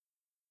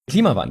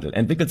Klimawandel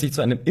entwickelt sich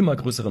zu einem immer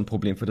größeren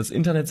Problem für das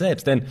Internet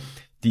selbst, denn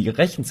die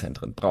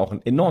Rechenzentren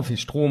brauchen enorm viel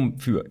Strom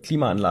für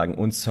Klimaanlagen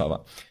und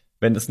Server.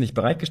 Wenn das nicht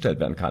bereitgestellt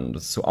werden kann und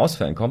es zu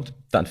Ausfällen kommt,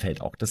 dann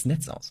fällt auch das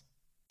Netz aus.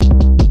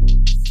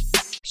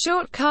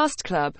 Shortcast Club